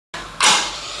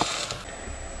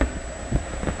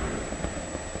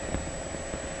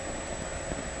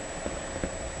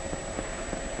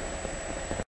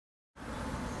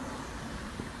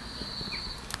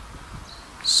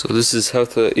So this is how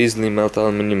to easily melt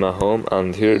aluminium at home,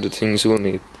 and here are the things you'll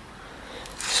need.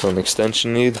 So an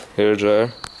extension lead,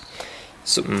 hairdryer,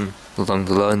 something along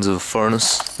the lines of a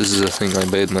furnace. This is a thing I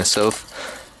made myself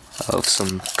out of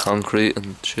some concrete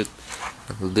and shit.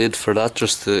 And a lid for that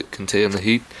just to contain the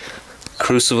heat.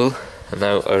 Crucible, and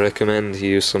now I recommend you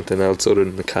use something else other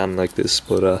than a can like this,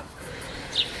 but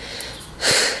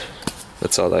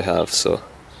that's all I have, so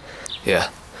yeah.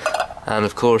 And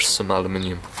of course some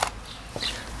aluminium.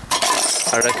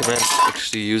 I recommend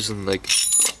actually using like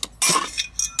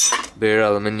bare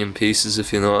aluminium pieces,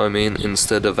 if you know what I mean,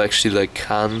 instead of actually like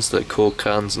cans, like Coke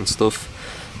cans and stuff,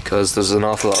 because there's an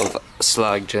awful lot of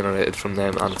slag generated from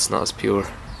them and it's not as pure.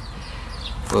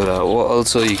 But what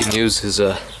also you can use is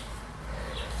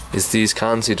these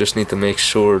cans. You just need to make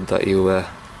sure that you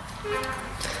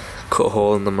cut a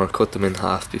hole in them or cut them in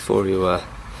half before you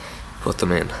put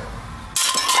them in.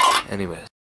 Anyway,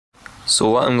 so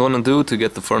what I'm going to do to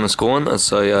get the furnace going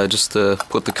is I just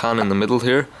put the can in the middle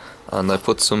here, and I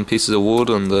put some pieces of wood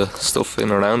and the stuff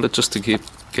in around it just to get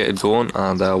it going,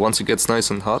 and once it gets nice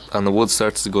and hot and the wood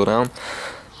starts to go down,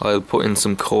 I'll put in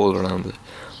some coal around it.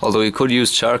 Although you could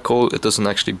use charcoal, it doesn't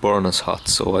actually burn as hot,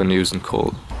 so I'm using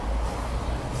coal.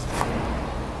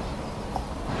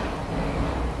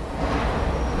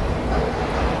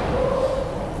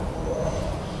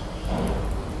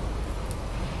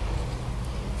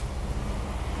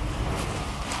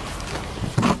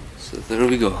 So there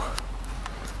we go.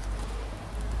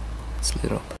 It's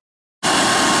lit up.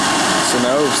 So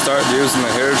now we've started using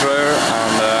the hairdryer,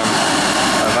 and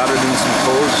I've added in some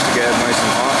coal just to get it nice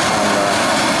and hot, and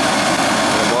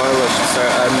in a while I should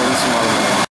start adding in some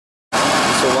aluminium.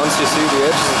 So once you see the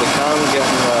edges of the can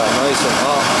getting nice and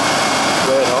hot,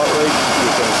 red hot like,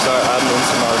 you can start adding in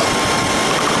some aluminium.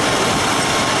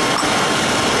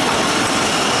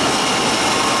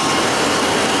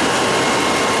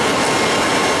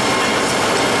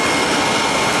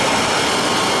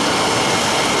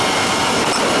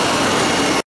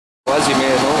 As you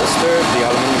may have noticed there, the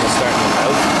aluminium is starting to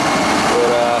melt, but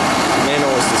you may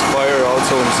notice there's fire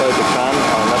also inside the can,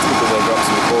 and that's because I dropped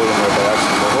some coal in there by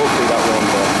accident, but hopefully that won't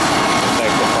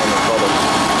affect the final product.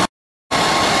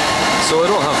 So I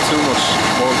don't have too much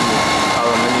molten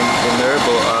aluminium in there,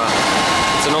 but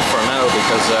it's enough for now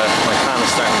because my can is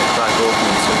starting to crack open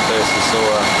in some places, so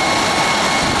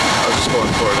I'll just go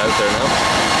and pour it out there now.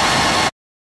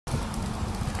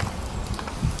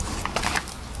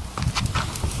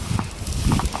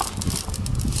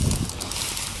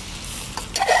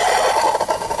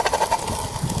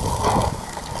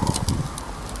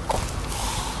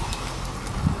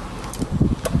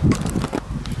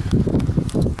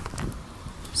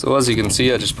 So as you can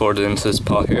see, I just poured it into this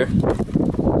pot here,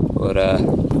 but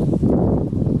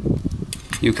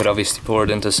you could obviously pour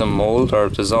it into some mould, or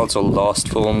there's also lost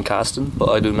foam casting, but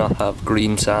I do not have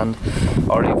green sand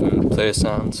or even play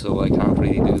sand, so I can't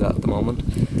really do that at the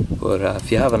moment. But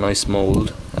if you have a nice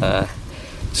mould,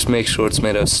 just make sure it's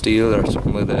made out of steel or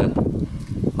something with a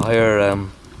higher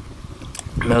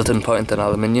melting point than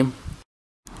aluminium.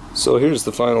 So here's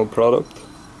the final product.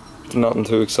 Nothing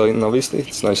too exciting, obviously.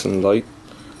 It's nice and light.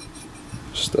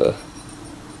 Just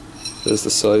there's the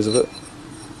size of it.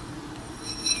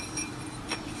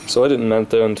 So I didn't melt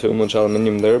down too much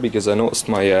aluminium there because I noticed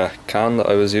my can that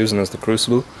I was using as the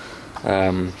crucible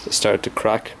started to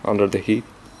crack under the heat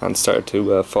and started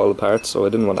to fall apart, so I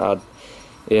didn't want to add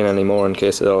in any more in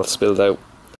case it all spilled out.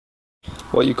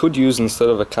 What you could use instead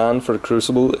of a can for the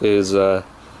crucible is the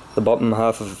bottom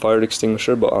half of a fire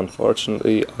extinguisher, but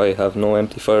unfortunately I have no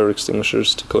empty fire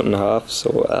extinguishers to cut in half,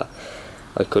 so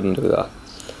I couldn't do that.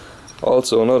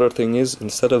 Also, another thing is,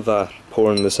 instead of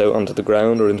pouring this out onto the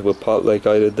ground or into a pot like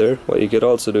I did there, what you could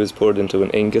also do is pour it into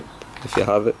an ingot if you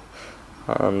have it,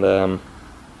 and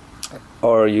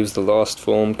or use the lost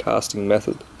foam casting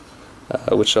method,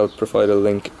 which I'll provide a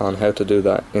link on how to do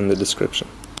that in the description.